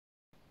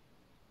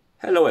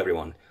Hello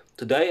everyone.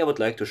 Today I would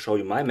like to show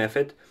you my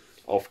method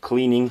of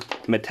cleaning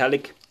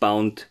metallic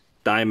bound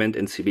diamond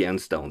and CBN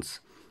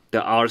stones.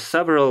 There are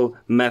several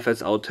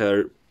methods out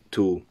there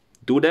to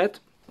do that,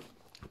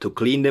 to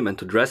clean them and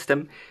to dress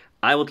them.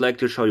 I would like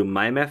to show you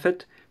my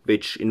method,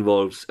 which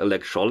involves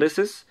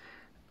electrolysis.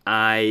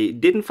 I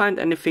didn't find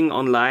anything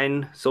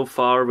online so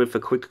far with a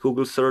quick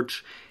Google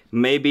search.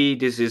 Maybe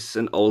this is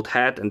an old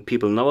hat and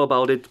people know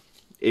about it.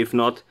 If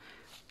not,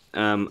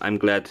 I'm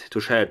glad to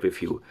share it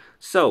with you.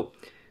 So,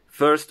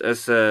 first,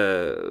 as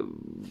a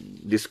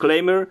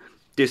disclaimer,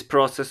 this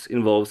process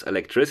involves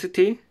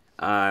electricity.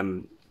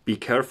 Be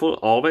careful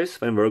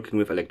always when working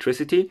with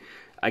electricity.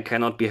 I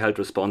cannot be held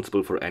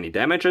responsible for any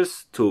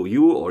damages to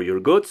you or your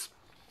goods.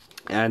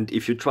 And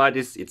if you try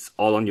this, it's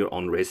all on your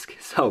own risk.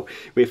 So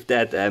with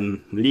that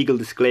legal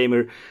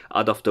disclaimer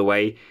out of the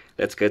way,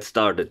 let's get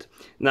started.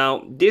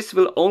 Now, this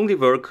will only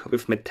work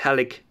with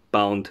metallic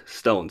bound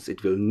stones.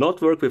 It will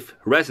not work with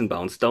resin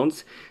bound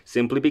stones,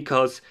 simply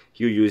because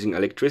you're using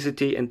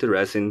electricity and the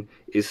resin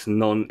is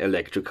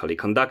non-electrically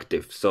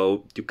conductive.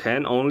 So you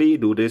can only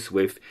do this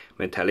with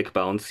metallic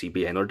bound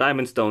CBN or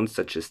diamond stones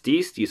such as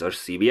these. These are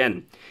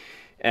CBN.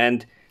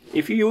 And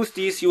if you use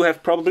these, you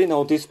have probably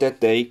noticed that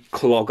they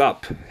clog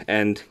up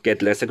and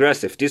get less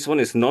aggressive. This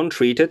one is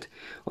non-treated.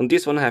 On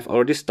this one I have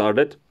already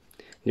started.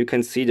 You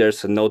can see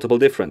there's a notable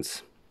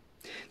difference.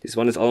 This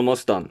one is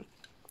almost done.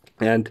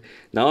 And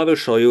now I will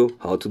show you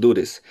how to do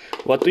this.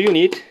 What do you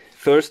need?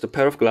 First, a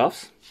pair of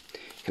gloves.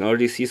 You can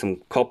already see some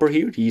copper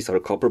here. These are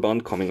copper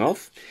bound coming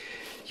off.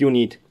 You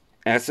need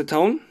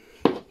acetone,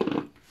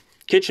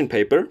 kitchen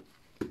paper,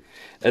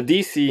 a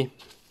DC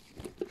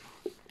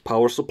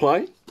power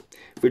supply,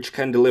 which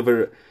can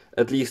deliver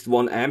at least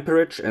 1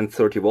 amperage and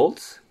 30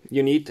 volts.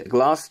 You need a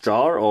glass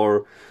jar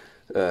or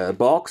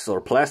box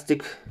or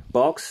plastic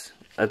box,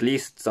 at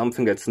least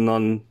something that's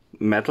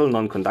non-metal,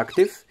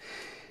 non-conductive.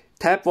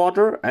 Tap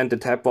water, and the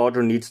tap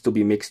water needs to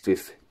be mixed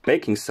with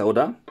baking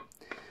soda.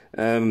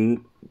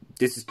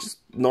 This is just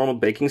normal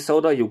baking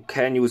soda. You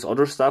can use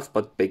other stuff,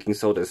 but baking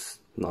soda is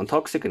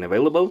non-toxic and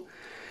available.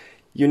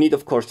 You need,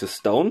 of course, a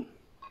stone.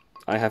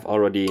 I have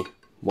already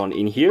one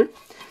in here.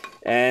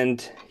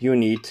 And you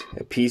need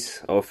a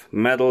piece of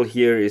metal.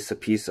 Here is a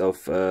piece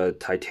of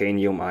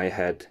titanium I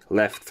had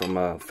left from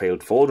a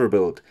failed folder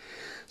build.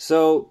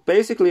 So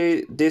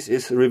basically this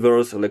is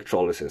reverse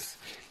electrolysis.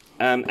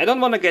 I don't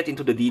want to get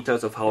into the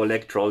details of how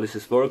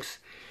electrolysis works,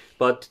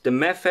 but the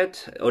method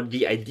or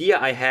the idea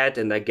I had,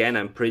 and again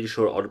I'm pretty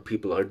sure other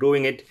people are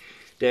doing it,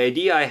 the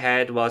idea I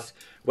had was,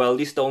 well,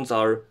 these stones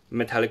are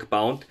metallic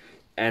bound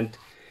and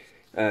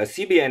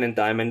CBN and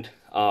diamond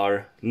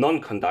are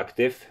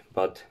non-conductive,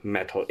 but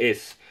metal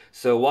is.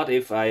 So what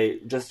if I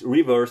just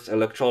reverse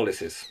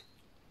electrolysis?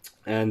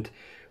 And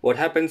what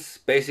happens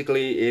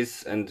basically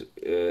is, and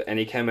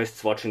any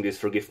chemists watching this,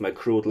 forgive my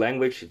crude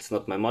language, it's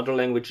not my mother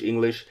language,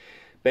 English.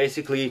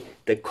 Basically,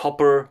 the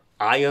copper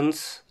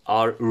ions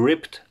are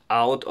ripped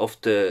out of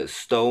the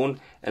stone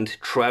and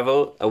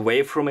travel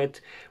away from it,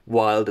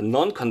 while the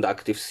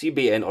non-conductive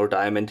CBN or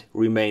diamond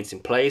remains in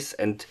place.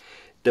 And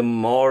the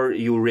more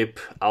you rip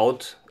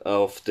out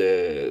of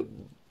the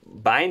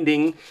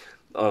binding,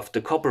 of the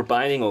copper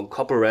binding or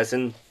copper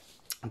resin,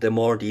 the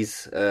more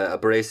these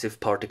abrasive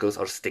particles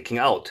are sticking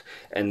out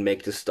and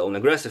make the stone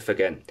aggressive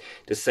again.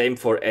 The same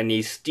for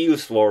any steel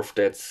swarf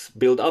that's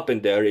built up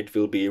in there, it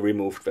will be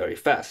removed very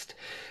fast.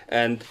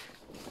 And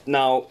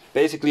now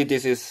basically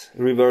this is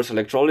reverse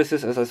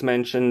electrolysis, as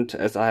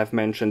I have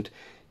mentioned.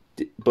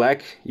 The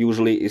black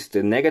usually is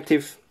the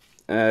negative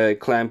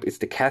clamp, it's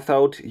the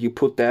cathode. You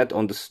put that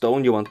on the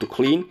stone you want to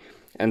clean,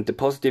 and the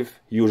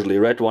positive, usually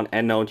red one,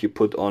 anode, you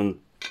put on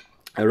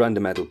around the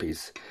metal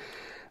piece.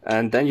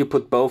 And then you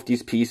put both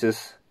these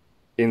pieces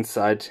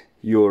inside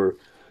your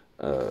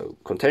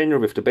container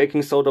with the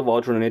baking soda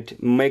water in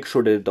it. Make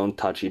sure they don't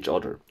touch each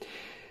other.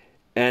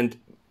 And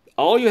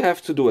all you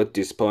have to do at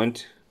this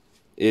point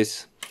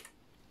is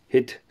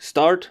hit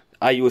start.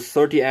 I use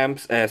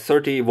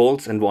 30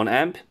 volts and 1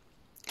 amp.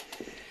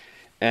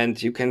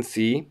 And you can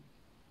see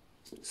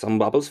some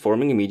bubbles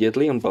forming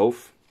immediately on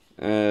both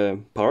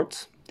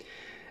parts.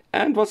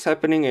 And what's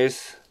happening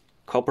is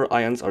copper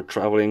ions are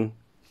traveling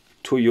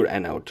to your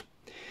anode.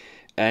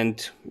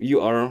 And you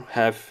are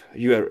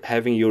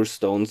having your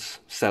stones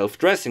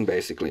self-dressing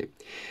basically.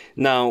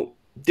 Now,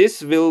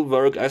 this will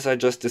work, as I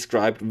just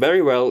described,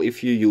 very well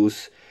if you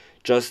use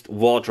just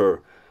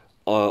water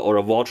or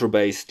a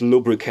water-based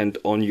lubricant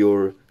on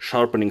your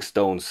sharpening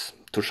stones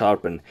to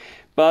sharpen.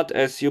 But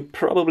as you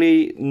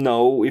probably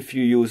know, if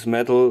you use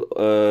metal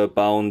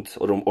bound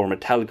or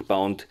metallic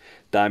bound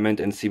diamond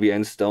and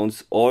CBN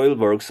stones, oil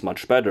works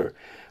much better.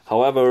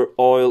 However,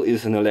 oil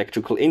is an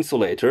electrical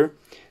insulator,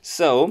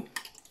 so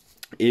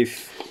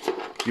if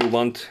you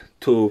want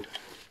to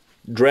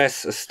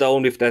dress a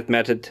stone with that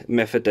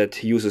method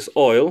that uses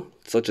oil,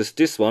 such as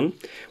this one,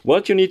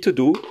 what you need to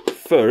do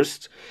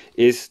first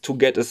is to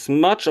get as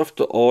much of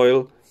the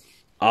oil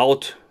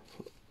out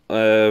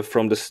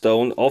from the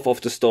stone, off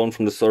of the stone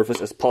from the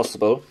surface as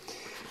possible.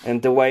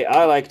 And the way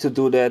I like to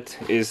do that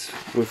is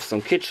with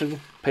some kitchen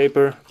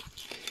paper.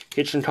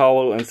 kitchen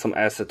towel and some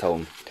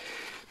acetone.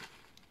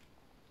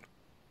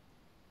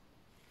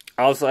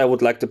 Also, I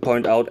would like to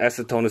point out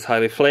acetone is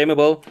highly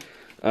flammable.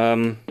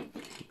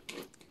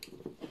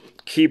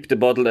 Keep the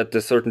bottle at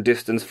a certain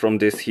distance from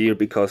this here,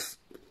 because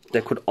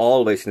there could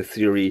always, in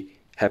theory,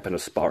 happen a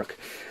spark.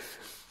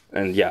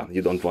 And yeah,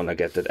 you don't want to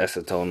get that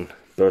acetone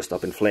burst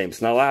up in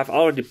flames. Now I have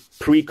already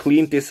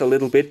pre-cleaned this a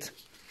little bit.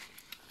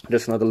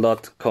 There's not a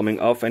lot coming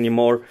off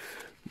anymore,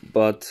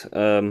 but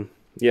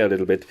yeah, a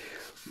little bit.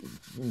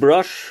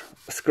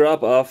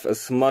 Scrub off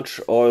as much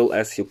oil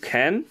as you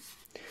can,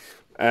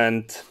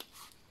 and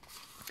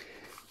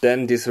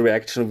then this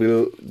reaction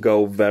will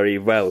go very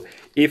well.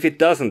 If it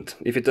doesn't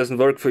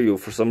work for you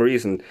for some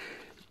reason,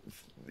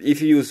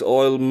 if you use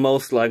oil,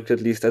 most likely,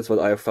 at least that's what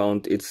I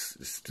found, it's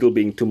still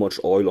being too much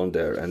oil on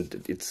there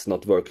and it's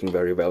not working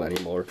very well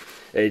anymore.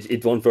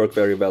 It won't work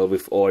very well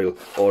with oil,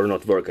 or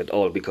not work at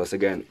all, because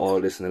again,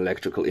 oil is an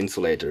electrical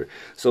insulator.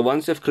 So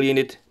once you've cleaned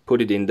it,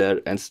 put it in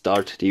there and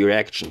start the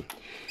reaction.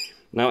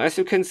 Now, as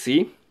you can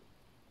see,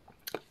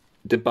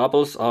 the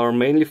bubbles are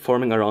mainly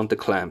forming around the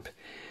clamp.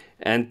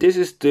 And this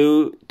is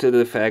due to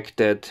the fact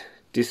that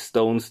this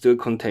stone still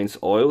contains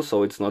oil,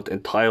 so it's not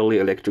entirely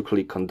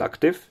electrically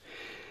conductive.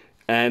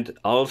 And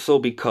also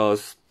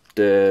because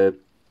the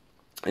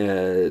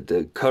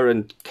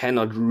current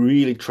cannot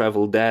really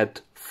travel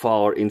that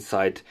far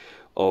inside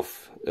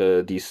of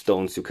these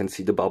stones. You can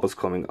see the bubbles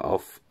coming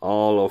off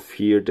all of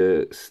here,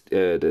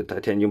 the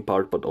titanium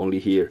part, but only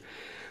here.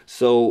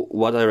 So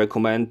what I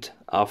recommend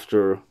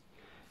after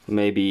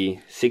maybe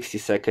 60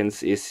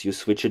 seconds is you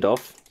switch it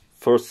off.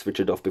 First switch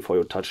it off before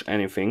you touch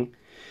anything.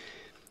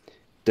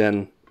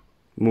 Then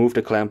move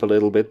the clamp a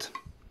little bit.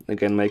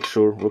 Again, make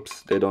sure,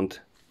 whoops, they don't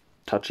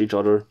touch each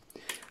other.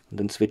 And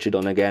then switch it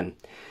on again.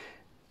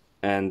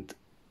 And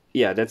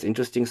yeah, that's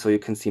interesting. So you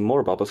can see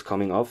more bubbles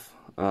coming off.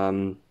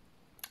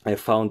 I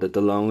found that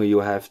the longer you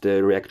have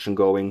the reaction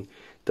going,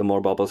 the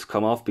more bubbles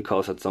come off,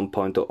 because at some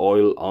point the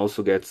oil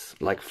also gets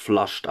like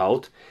flushed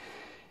out.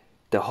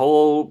 The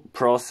whole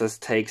process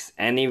takes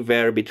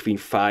anywhere between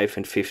 5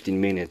 and 15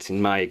 minutes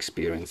in my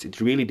experience. It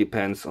really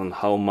depends on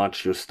how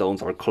much your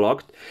stones are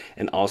clogged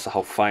and also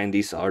how fine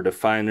these are. The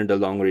finer, the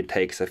longer it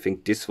takes. I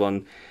think this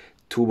one,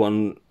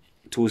 2/1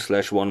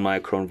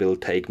 micron, will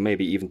take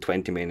maybe even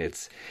 20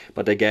 minutes.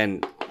 But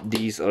again,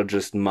 these are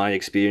just my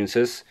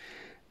experiences.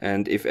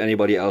 And if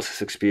anybody else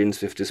has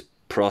experience with this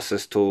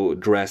process to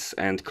dress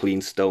and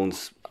clean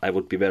stones, I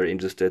would be very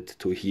interested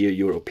to hear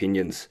your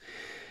opinions.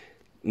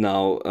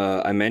 Now,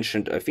 I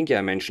mentioned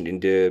in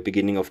the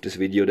beginning of this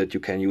video that you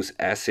can use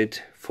acid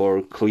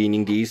for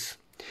cleaning these,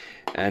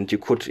 and you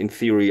could in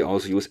theory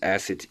also use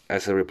acid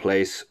as a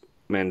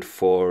replacement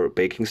for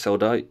baking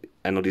soda.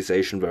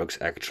 Anodization works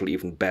actually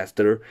even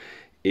better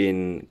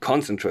in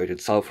concentrated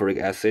sulfuric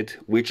acid,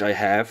 which I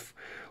have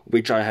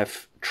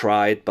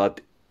tried,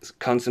 but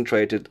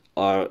concentrated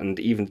and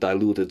even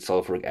diluted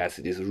sulfuric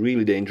acid is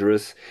really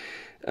dangerous.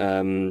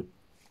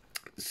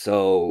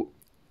 So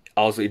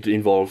also it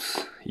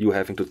involves you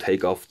having to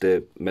take off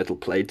the metal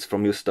plates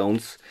from your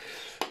stones,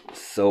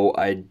 so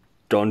I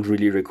don't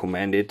really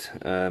recommend it.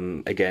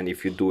 Again,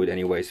 if you do it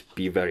anyways,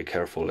 be very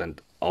careful, and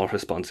all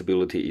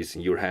responsibility is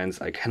in your hands.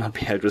 I cannot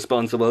be held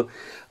responsible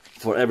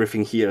for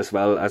everything here as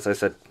well, as I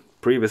said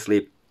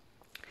previously.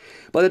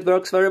 But it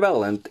works very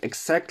well, and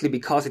exactly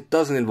because it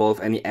doesn't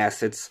involve any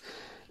acids,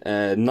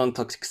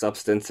 non-toxic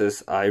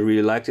substances, I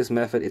really like this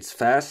method. It's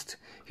fast.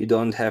 You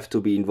don't have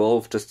to be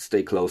involved, just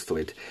stay close to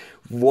it.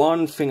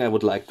 One thing I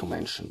would like to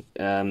mention,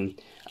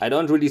 I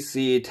don't really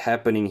see it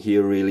happening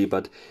here really,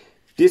 but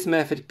this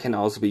method can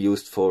also be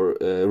used for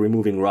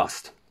removing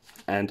rust.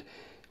 And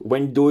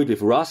when you do it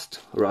with rust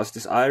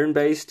is iron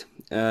based,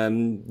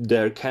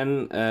 there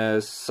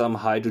can some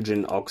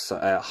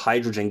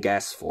hydrogen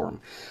gas form.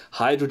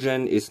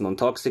 Hydrogen is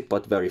non-toxic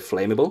but very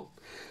flammable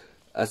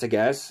as a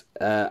gas.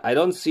 I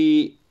don't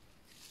see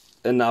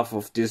enough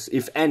of this,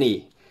 if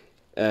any,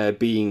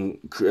 being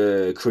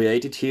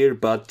created here,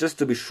 but just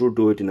to be sure,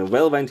 do it in a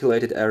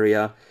well-ventilated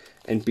area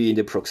and be in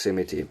the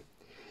proximity.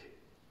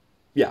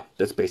 Yeah,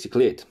 that's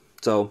basically it.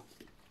 So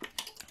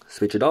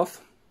switch it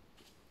off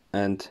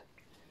and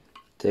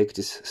take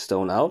this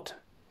stone out.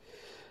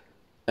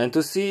 And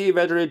to see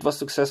whether it was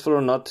successful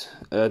or not,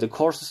 the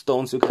coarser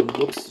stones you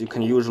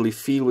can usually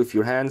feel with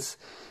your hands.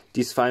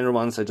 These finer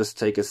ones, I just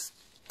take a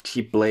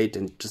cheap blade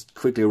and just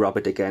quickly rub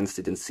it against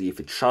it and see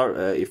if it's sharp,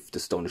 if the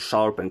stone is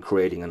sharp and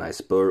creating a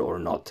nice burr or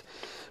not.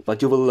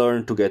 But you will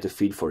learn to get a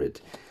feel for it.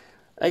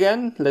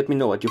 Again, let me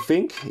know what you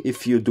think,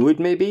 if you do it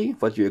maybe,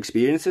 what your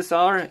experiences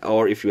are,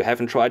 or if you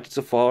haven't tried it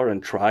so far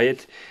and try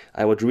it.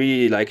 I would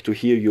really like to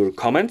hear your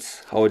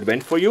comments, how it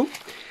went for you.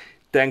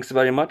 Thanks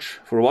very much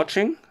for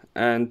watching,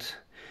 and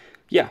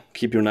yeah,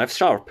 keep your knives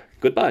sharp.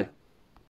 Goodbye.